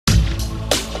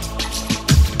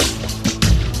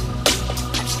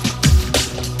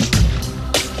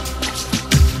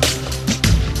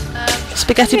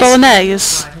Spaghetti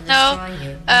bolognese? No,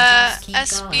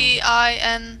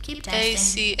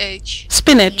 S-P-I-N-A-C-H.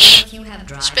 Spinach.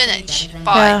 Spinach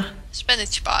pie. Yeah.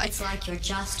 Spinach pie.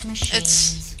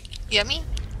 It's yummy.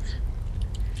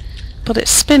 But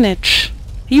it's spinach.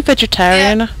 Are you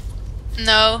vegetarian? Yeah.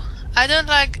 No, I don't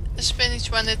like spinach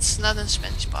when it's not in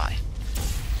spinach pie.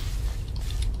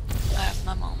 I have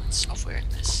my moments of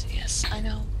weirdness. Yes, I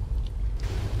know.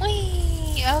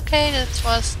 Whee! Okay, that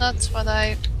was not what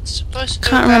I was supposed to do.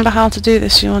 Can't remember how to do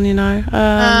this one, you know.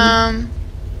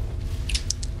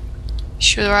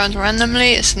 Shoot around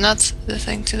randomly is not the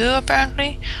thing to do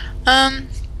apparently.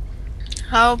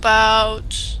 How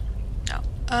about no?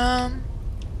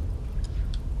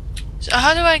 So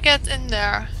how do I get in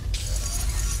there?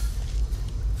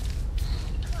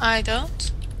 I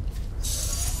don't.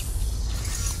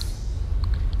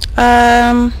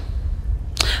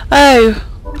 Oh.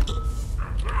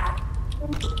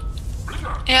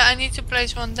 Yeah, I need to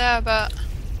place one there, but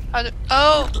how do?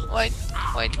 Oh, wait.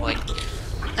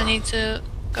 I need to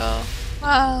go.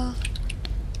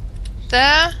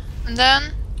 There and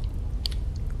then.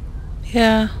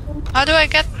 Yeah. How do I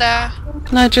get there?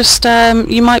 No, just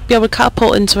you might be able to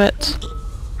catapult into it.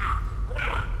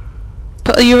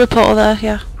 Put a Europortal there,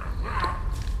 yeah.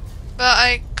 But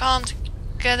I can't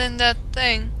get in that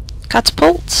thing.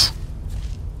 Catapult?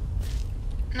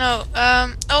 No,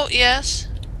 oh yes.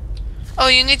 Oh,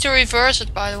 you need to reverse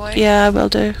it, by the way. Yeah, I will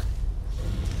do.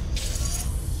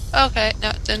 Okay, no,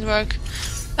 it didn't work.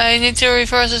 I need to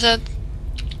reverse it at...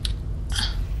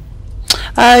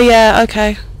 Oh yeah,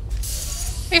 okay.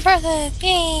 Reverse it!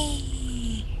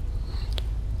 Yay!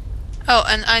 Oh,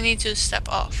 and I need to step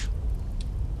off.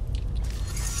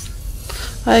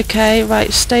 Okay,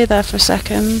 right, stay there for a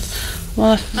second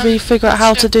while I figure out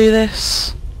how to do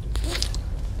this.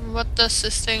 What does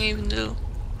this thing even do?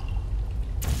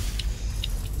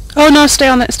 Oh no, stay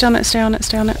on it, stay on it, stay on it,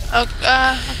 stay on it. Oh,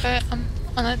 okay, I'm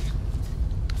on it.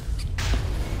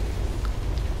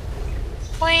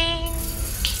 Boing!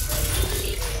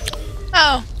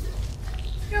 Oh!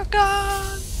 You're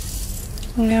gone!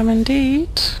 I am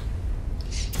indeed.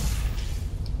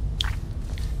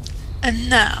 And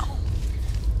now...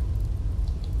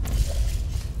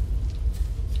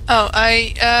 Oh,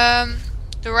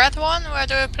 the red one, where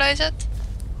do I place it?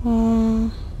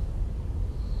 Oh,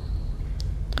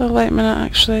 wait a minute,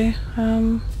 actually.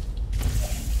 Oh,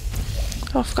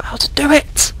 I forgot how to do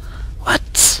it!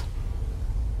 What?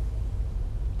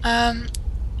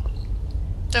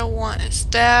 The one is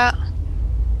there.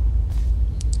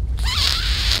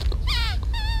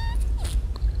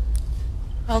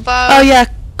 How about... Oh yeah,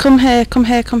 come here, come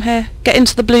here, come here. Get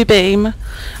into the blue beam,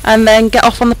 and then get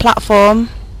off on the platform.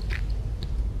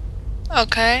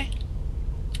 Okay.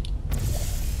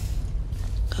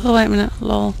 Oh wait a minute,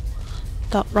 lol.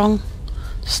 That wrong.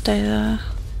 Stay there.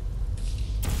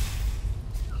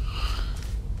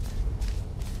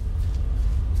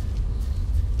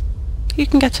 You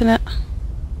can get in it.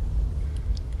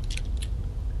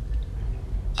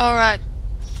 Alright.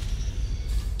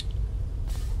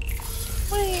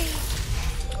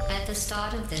 At the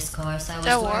start of this course, I was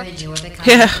worried you were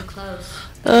becoming too close.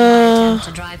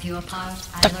 To drive you apart,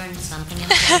 I learned something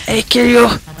important. Hey, kill you.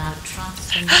 About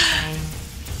trust and betrayal.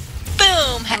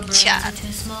 Boom! Your brains Headshot! are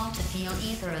too small to feel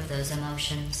either of those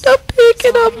emotions. Stop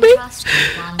picking on me.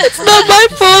 It's not my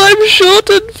fault, I'm short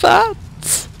and fat.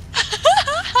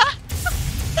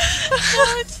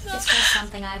 This was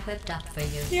something I whipped up for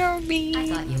you. You're mean. I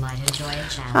thought you might enjoy a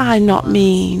challenge. I'm not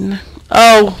mean.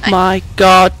 Oh my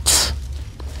god.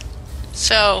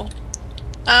 So,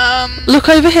 Look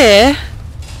over here.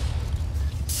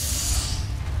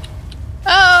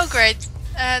 oh great.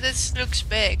 This looks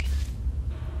big.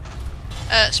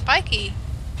 Spiky.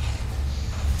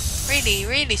 Really,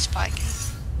 really spiky.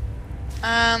 Do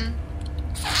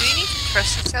you need to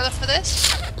press together for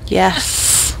this? Yes.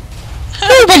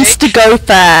 Who wants to go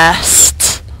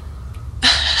first?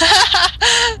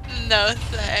 No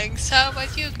thanks. How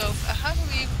about you go? How do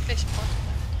we place a button?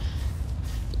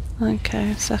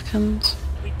 Okay, second.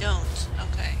 We don't.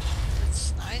 Okay,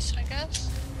 that's nice, I guess.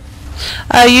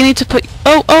 You need to put.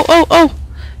 Oh!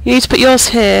 You need to put yours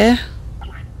here.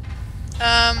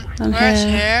 And where's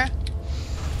here. here?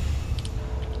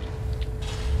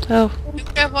 Oh, You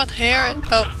get what here?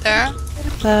 Oh, there.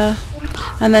 there.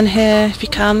 And then here, if you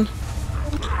can.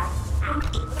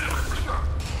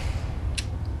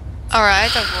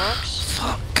 Alright, that works.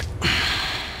 Fuck.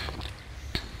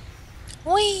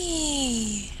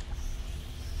 Whee!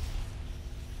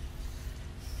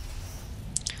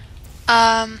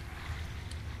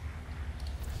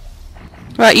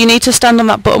 Right, you need to stand on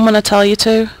that button when I tell you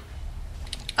to.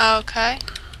 Okay.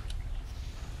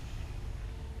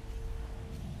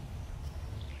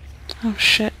 Oh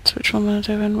shit, which one am I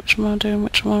doing? Which one am I doing?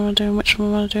 Which one am I doing? Which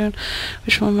one am I doing?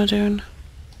 Which one am I doing?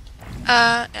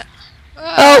 Yeah.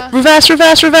 Oh, reverse,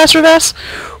 reverse, reverse, reverse!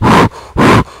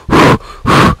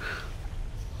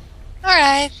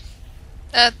 Alright.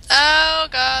 Oh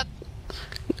god.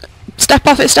 Step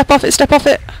off it, step off it, step off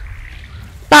it!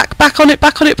 Back on it,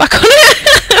 back on it, back on it!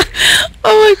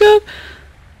 Oh my god.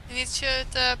 You need to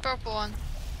shoot the purple one.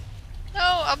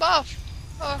 No, above.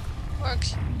 Oh,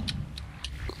 works.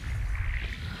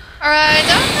 Alright,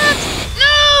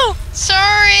 no!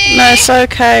 Sorry! No, it's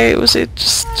okay. Was it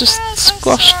just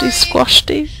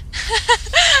squashy?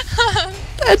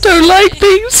 I don't like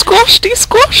being squashy.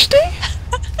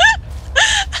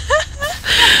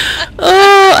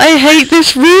 Oh, I hate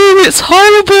this room. It's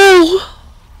horrible.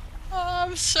 Oh,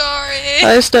 I'm sorry.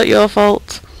 No, it's not your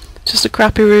fault. Just a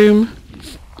crappy room.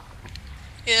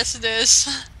 Yes, it is.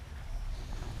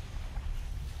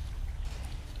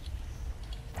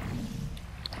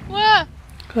 What?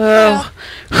 Oh.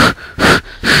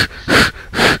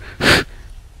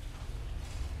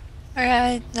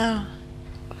 Alright, no.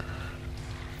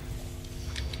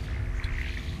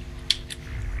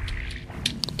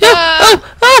 Oh!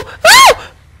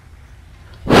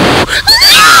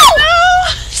 No!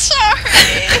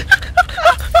 Sorry!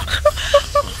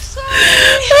 Sorry!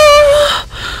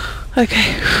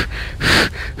 Okay.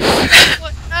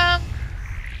 What,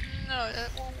 no, that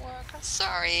won't work. I'm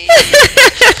sorry.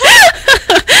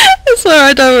 It's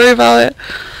alright, don't worry about it.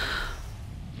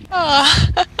 Oh.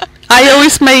 I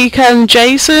always make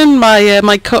Jason,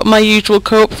 my usual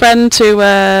Coop friend,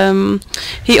 to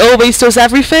he always does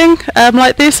everything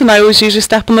like this, and I always usually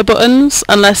step on the buttons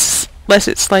unless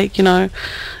it's like, you know,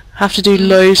 have to do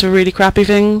loads of really crappy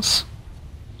things.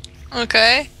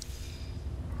 Okay.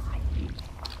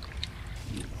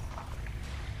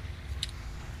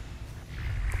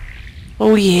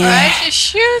 Oh yeah. Alright, you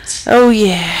shoot. Oh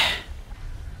yeah.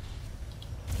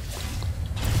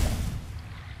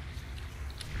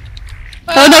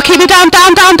 Oh no, keep me down.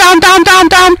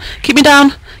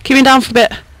 Keep me down for a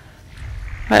bit.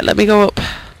 Right, let me go up.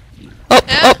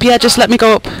 Up, yeah, just let me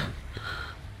go up.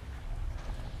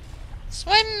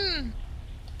 Swim!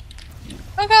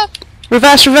 Oh god!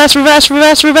 Reverse!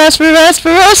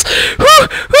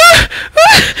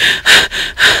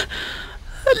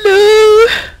 Hello!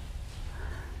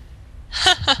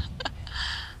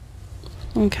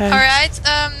 Okay. Alright,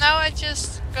 now I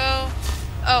just go...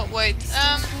 Oh, wait,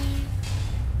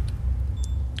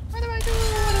 What do I do?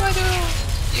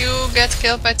 You get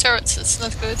killed by turrets, it's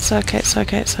not good. It's okay.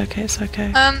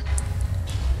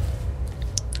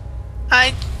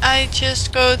 I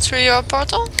just go through your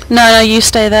portal? No, you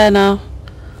stay there now.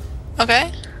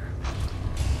 Okay.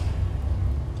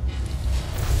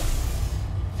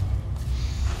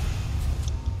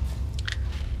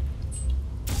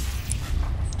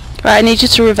 Right, I need you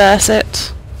to reverse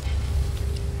it.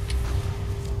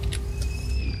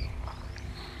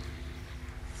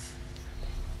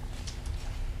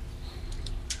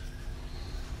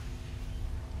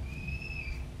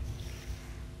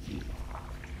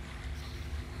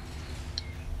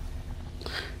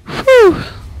 Whew.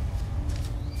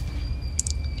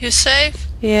 You safe?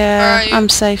 Yeah, I'm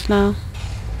safe now.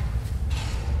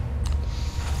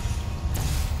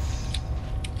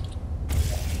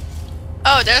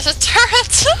 Oh, there's a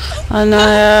turret! I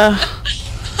know.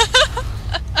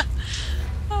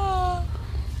 Oh,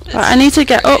 Right, I need to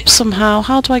get up somehow.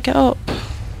 How do I get up?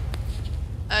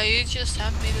 you just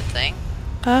hand me the thing.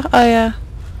 Oh yeah.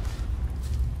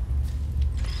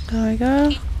 There we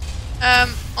go.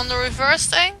 On the reverse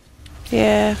thing?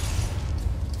 Yeah.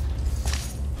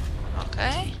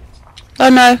 Okay. Oh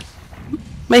no.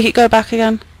 Make it go back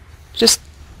again. Just...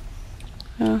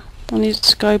 I need it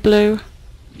to go blue.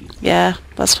 Yeah,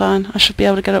 that's fine. I should be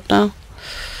able to get up now.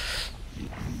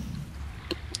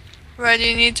 Where do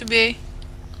you need to be?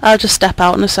 I'll just step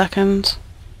out in a second.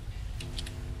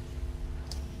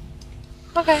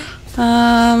 Okay.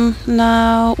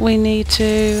 Now we need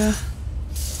to...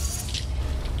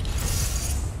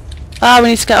 we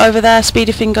need to get over there.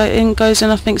 Speedy thing goes in,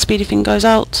 I think speedy thing goes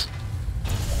out.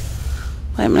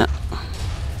 Wait a minute.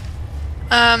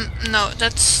 No,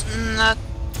 that's not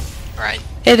right.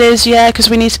 It is, yeah, because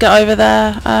we need to get over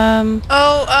there.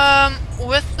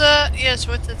 With the... Yes,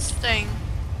 with this thing.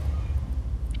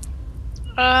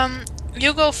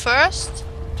 You go first.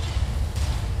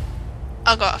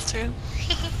 I'll go after you.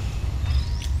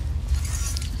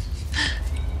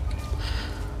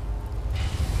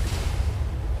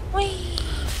 Whee!